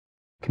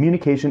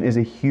Communication is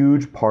a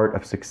huge part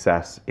of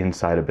success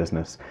inside a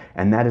business,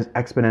 and that is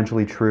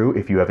exponentially true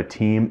if you have a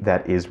team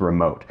that is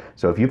remote.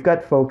 So if you've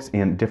got folks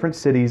in different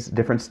cities,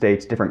 different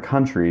states, different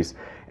countries,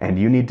 and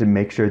you need to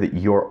make sure that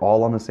you're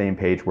all on the same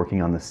page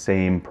working on the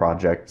same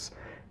projects,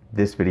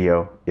 this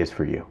video is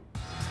for you.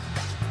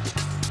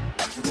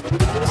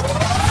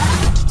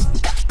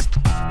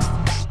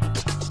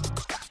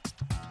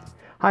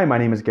 Hi, my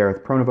name is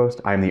Gareth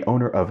Pronovost. I am the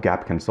owner of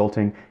Gap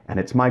Consulting, and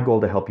it's my goal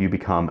to help you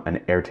become an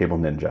Airtable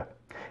ninja.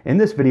 In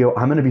this video,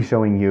 I'm going to be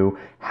showing you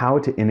how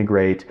to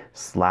integrate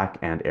Slack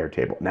and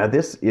Airtable. Now,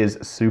 this is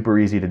super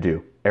easy to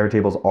do.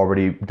 Airtable's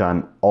already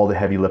done all the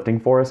heavy lifting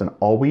for us, and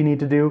all we need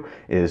to do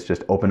is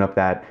just open up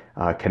that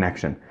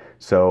connection.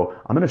 So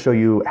I'm going to show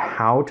you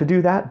how to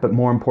do that, but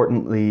more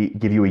importantly,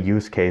 give you a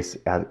use case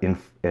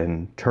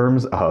in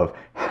terms of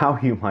how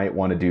you might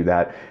want to do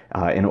that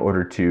in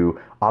order to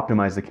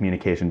optimize the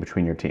communication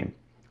between your team.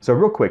 So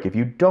real quick, if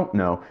you don't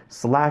know,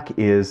 Slack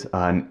is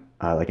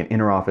like an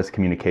inter-office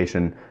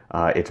communication.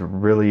 It's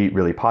really,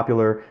 really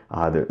popular.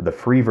 The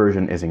free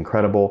version is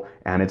incredible,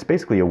 and it's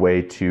basically a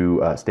way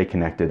to stay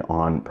connected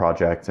on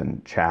projects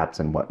and chats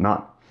and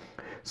whatnot.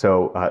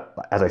 So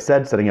as I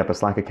said, setting up a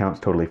Slack account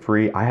is totally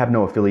free. I have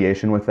no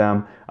affiliation with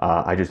them.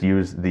 I just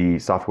use the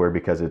software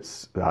because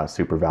it's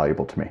super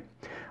valuable to me.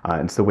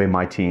 It's the way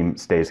my team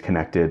stays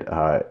connected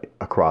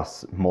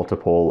across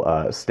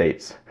multiple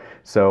states.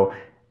 So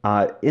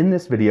in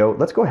this video,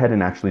 let's go ahead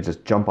and actually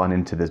just jump on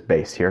into this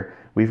base here.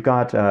 We've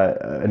got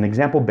an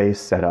example base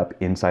set up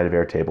inside of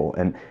Airtable,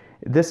 and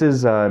this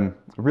is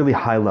really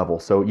high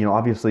level. So,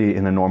 obviously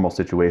in a normal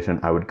situation,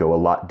 I would go a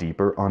lot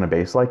deeper on a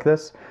base like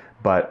this,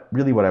 but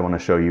really what I want to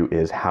show you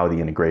is how the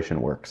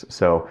integration works.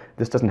 So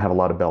this doesn't have a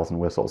lot of bells and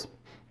whistles,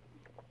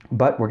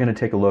 but we're going to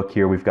take a look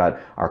here. We've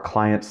got our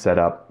clients set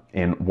up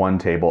in one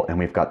table, and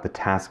we've got the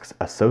tasks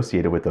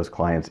associated with those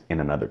clients in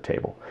another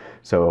table.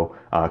 So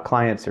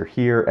clients are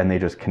here, and they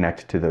just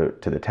connect to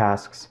the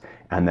tasks,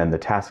 and then the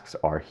tasks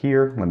are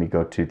here. Let me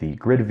go to the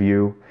grid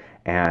view,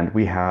 and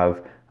we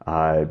have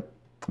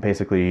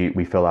basically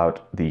we fill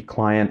out the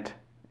client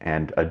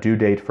and a due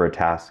date for a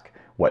task,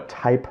 what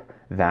type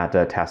that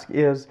task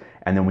is,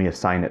 and then we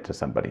assign it to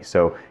somebody.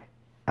 So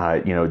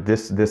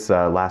this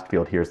last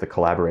field here is the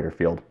collaborator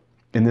field.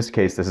 In this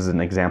case, this is an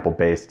example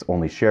base. It's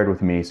only shared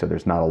with me, so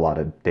there's not a lot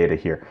of data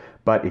here.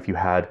 But if you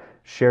had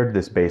shared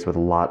this base with a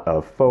lot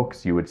of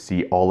folks, you would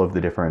see all of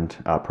the different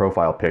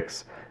profile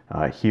pics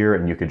here,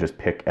 and you could just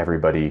pick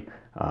everybody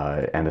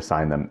and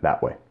assign them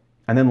that way.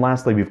 And then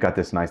lastly, we've got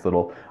this nice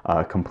little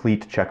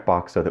complete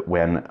checkbox so that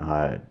when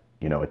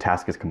a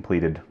task is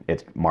completed,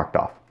 it's marked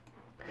off.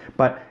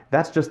 But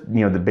that's just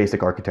the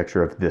basic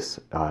architecture of this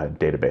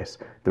database.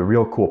 The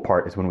real cool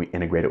part is when we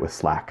integrate it with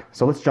Slack.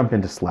 So let's jump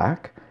into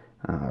Slack.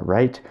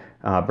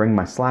 Bring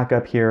my Slack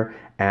up here,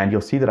 and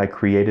you'll see that I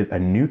created a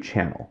new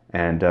channel.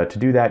 And to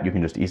do that, you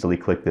can just easily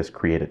click this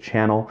Create a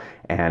Channel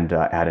and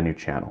add a new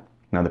channel.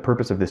 Now the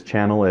purpose of this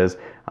channel is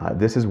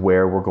this is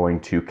where we're going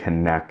to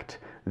connect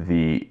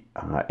the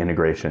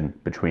integration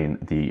between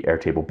the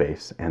Airtable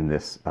base and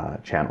this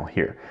channel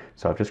here.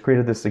 So I've just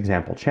created this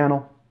example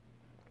channel,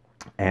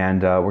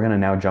 and we're going to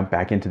now jump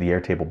back into the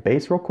Airtable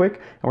base real quick,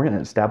 and we're going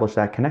to establish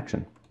that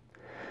connection.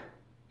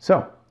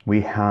 So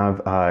we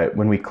have,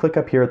 when we click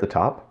up here at the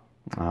top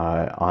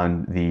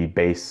on the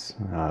base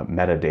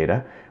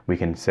metadata, we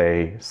can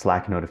say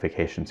Slack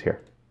notifications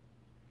here.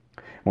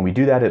 When we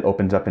do that, it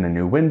opens up in a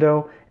new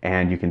window,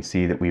 and you can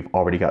see that we've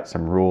already got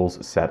some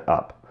rules set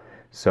up.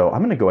 So I'm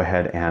going to go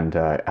ahead and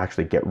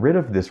actually get rid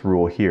of this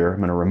rule here. I'm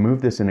going to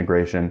remove this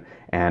integration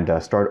and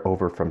start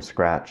over from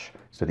scratch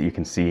so that you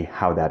can see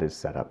how that is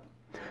set up.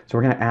 So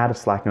we're going to add a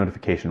Slack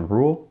notification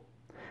rule.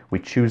 We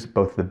choose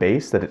both the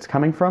base that it's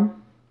coming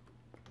from.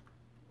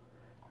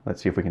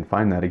 Let's see if we can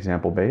find that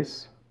example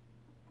base.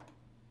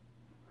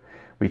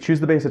 We choose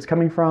the base it's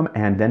coming from,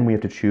 and then we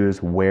have to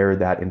choose where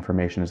that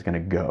information is going to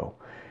go.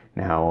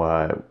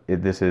 Now,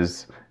 this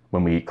is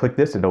when we click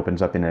this, it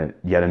opens up in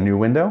yet a new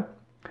window,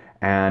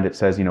 and it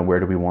says,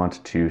 where do we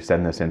want to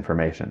send this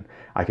information?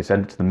 I can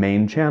send it to the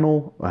main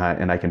channel,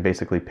 and I can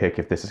basically pick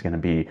if this is going to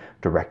be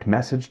direct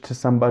message to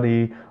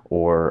somebody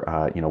or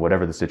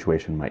whatever the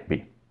situation might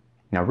be.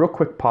 Now, real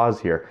quick pause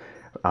here.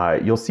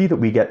 You'll see that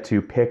we get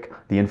to pick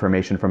the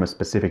information from a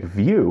specific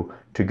view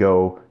to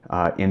go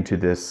into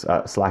this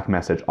Slack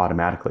message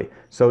automatically.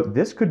 So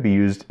this could be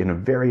used in a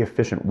very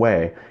efficient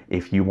way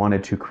if you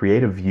wanted to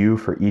create a view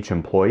for each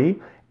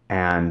employee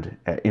and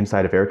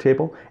inside of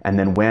Airtable, and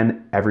then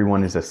when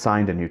everyone is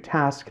assigned a new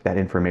task, that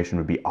information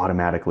would be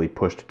automatically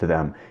pushed to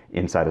them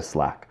inside of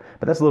Slack.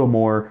 But that's a little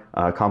more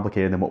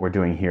complicated than what we're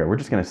doing here. We're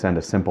just going to send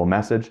a simple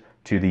message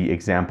to the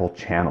example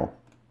channel.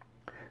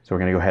 So we're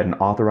going to go ahead and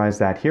authorize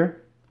that here.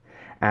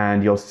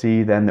 And you'll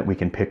see then that we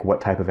can pick what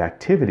type of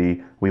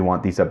activity we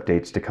want these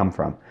updates to come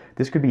from.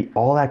 This could be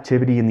all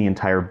activity in the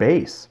entire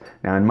base.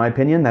 Now, in my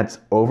opinion, that's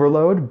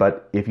overload,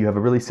 but if you have a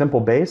really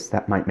simple base,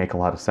 that might make a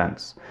lot of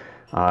sense.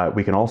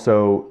 We can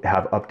also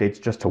have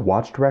updates just to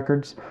watched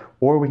records,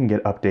 or we can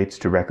get updates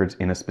to records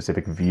in a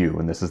specific view,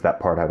 and this is that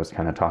part I was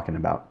kind of talking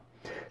about.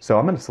 So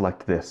I'm going to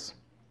select this.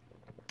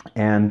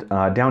 And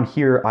down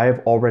here, I have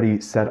already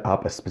set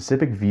up a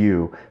specific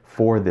view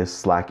for this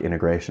Slack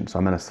integration. So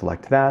I'm going to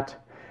select that,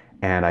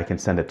 and I can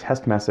send a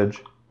test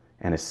message.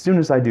 And as soon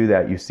as I do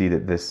that, you see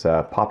that this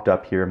popped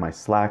up here. My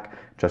Slack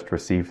just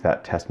received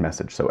that test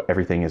message. So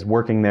everything is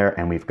working there,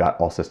 and we've got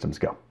all systems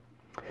go.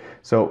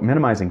 So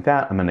minimizing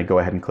that, I'm going to go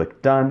ahead and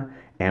click Done,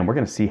 and we're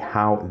going to see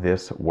how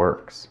this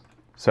works.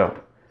 So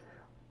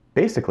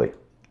basically,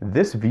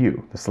 this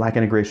view, the Slack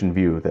integration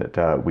view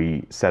that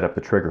we set up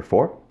the trigger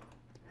for,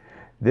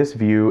 this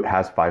view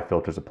has 5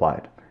 filters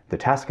applied. The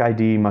task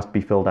ID must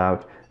be filled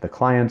out, the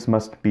clients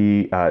must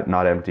be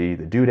not empty,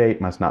 the due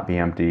date must not be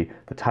empty,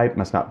 the type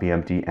must not be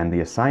empty, and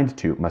the assigned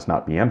to must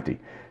not be empty.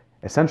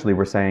 Essentially,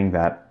 we're saying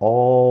that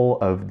all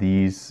of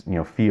these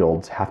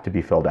fields have to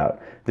be filled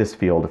out. This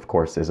field, of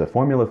course, is a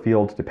formula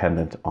field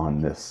dependent on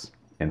this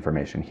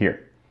information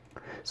here.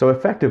 So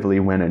effectively,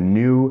 when a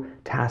new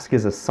task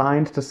is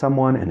assigned to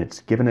someone and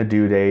it's given a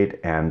due date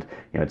and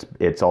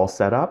it's all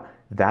set up,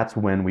 that's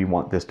when we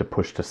want this to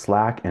push to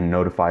Slack and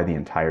notify the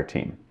entire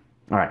team.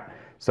 All right,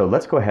 so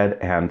let's go ahead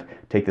and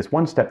take this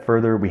one step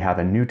further. We have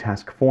a new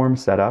task form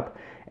set up,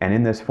 and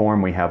in this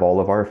form we have all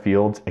of our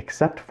fields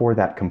except for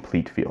that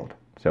complete field.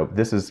 So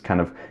this is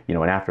kind of an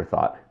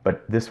afterthought,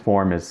 but this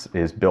form is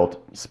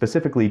built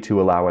specifically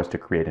to allow us to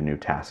create a new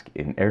task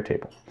in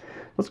Airtable.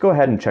 Let's go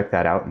ahead and check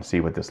that out and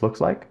see what this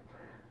looks like.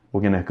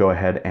 We're going to go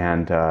ahead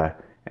and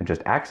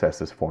just access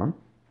this form.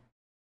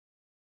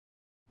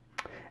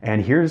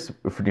 And here's,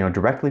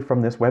 directly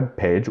from this web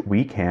page,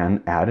 we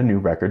can add a new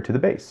record to the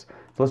base.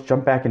 So let's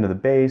jump back into the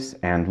base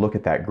and look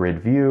at that grid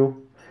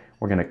view.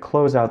 We're going to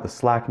close out the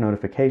Slack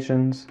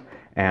notifications,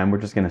 and we're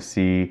just going to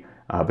see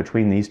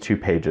between these two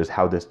pages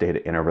how this data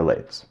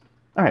interrelates.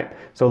 All right,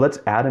 so let's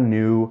add a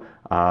new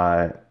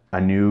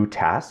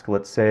task.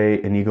 Let's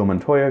say Inigo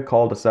Montoya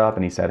called us up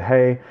and he said,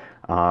 hey,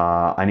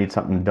 I need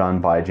something done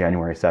by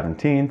January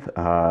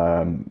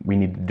 17th. We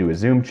need to do a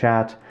Zoom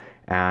chat,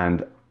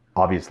 and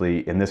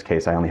obviously, in this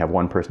case, I only have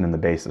one person in the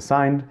base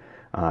assigned,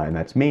 and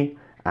that's me,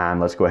 and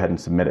let's go ahead and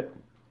submit it.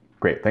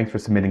 Great, thanks for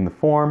submitting the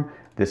form.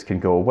 This can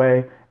go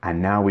away, and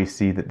now we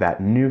see that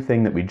that new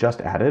thing that we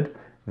just added,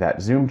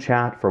 that Zoom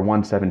chat for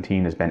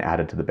 117 has been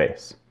added to the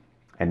base.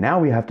 And now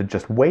we have to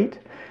just wait,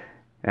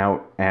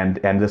 now, and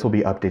this will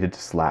be updated to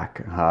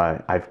Slack.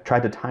 I've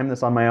tried to time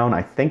this on my own.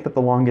 I think that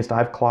the longest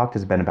I've clocked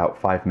has been about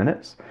 5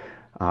 minutes,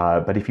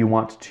 but if you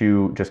want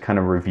to just kind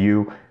of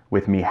review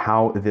with me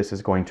how this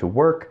is going to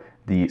work,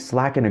 the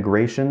Slack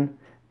integration,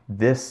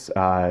 this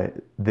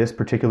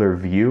particular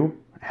view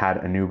had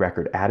a new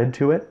record added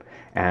to it,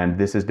 and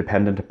this is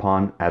dependent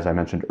upon, as I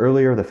mentioned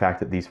earlier, the fact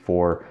that these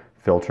 4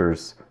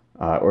 filters,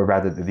 or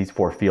rather that these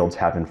 4 fields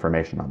have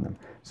information on them.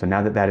 So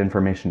now that that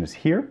information is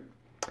here,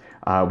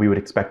 we would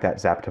expect that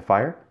zap to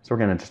fire. So we're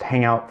going to just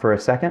hang out for a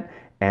second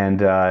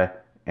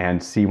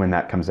and see when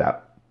that comes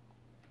out.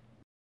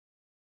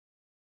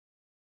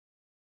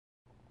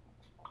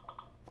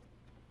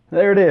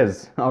 There it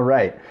is. All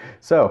right.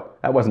 So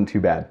that wasn't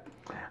too bad.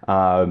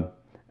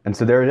 And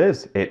so there it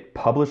is. It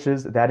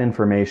publishes that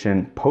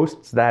information,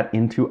 posts that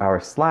into our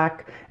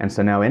Slack. And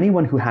so now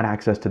anyone who had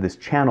access to this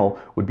channel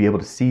would be able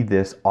to see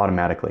this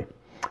automatically.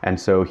 And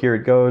so here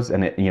it goes,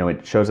 and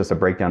it shows us a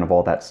breakdown of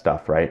all that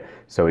stuff, right?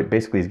 So it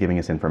basically is giving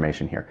us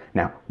information here.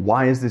 Now,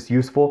 why is this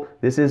useful?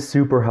 This is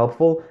super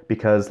helpful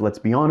because, let's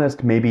be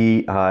honest,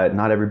 maybe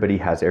not everybody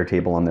has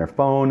Airtable on their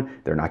phone.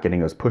 They're not getting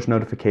those push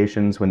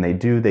notifications. When they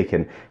do, they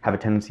can have a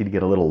tendency to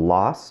get a little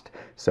lost.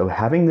 So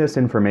having this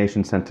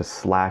information sent to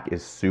Slack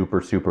is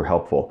super, super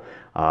helpful.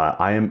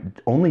 I am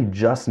only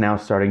just now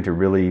starting to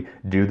really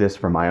do this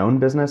for my own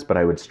business, but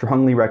I would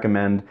strongly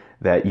recommend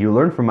that you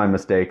learn from my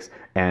mistakes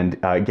and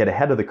get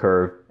ahead of the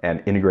curve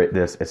and integrate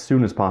this as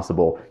soon as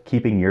possible,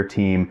 keeping your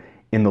team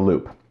in the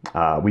loop.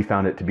 We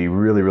found it to be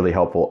really, really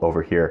helpful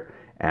over here,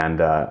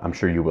 and I'm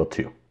sure you will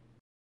too.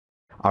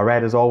 All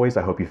right, as always,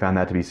 I hope you found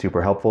that to be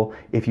super helpful.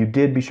 If you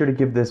did, be sure to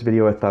give this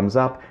video a thumbs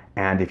up,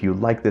 and if you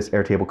like this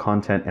Airtable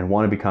content and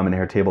want to become an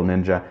Airtable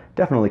Ninja,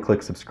 definitely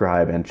click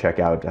subscribe and check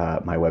out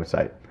my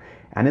website.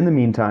 And in the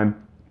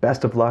meantime,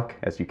 best of luck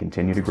as you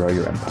continue to grow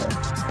your empire.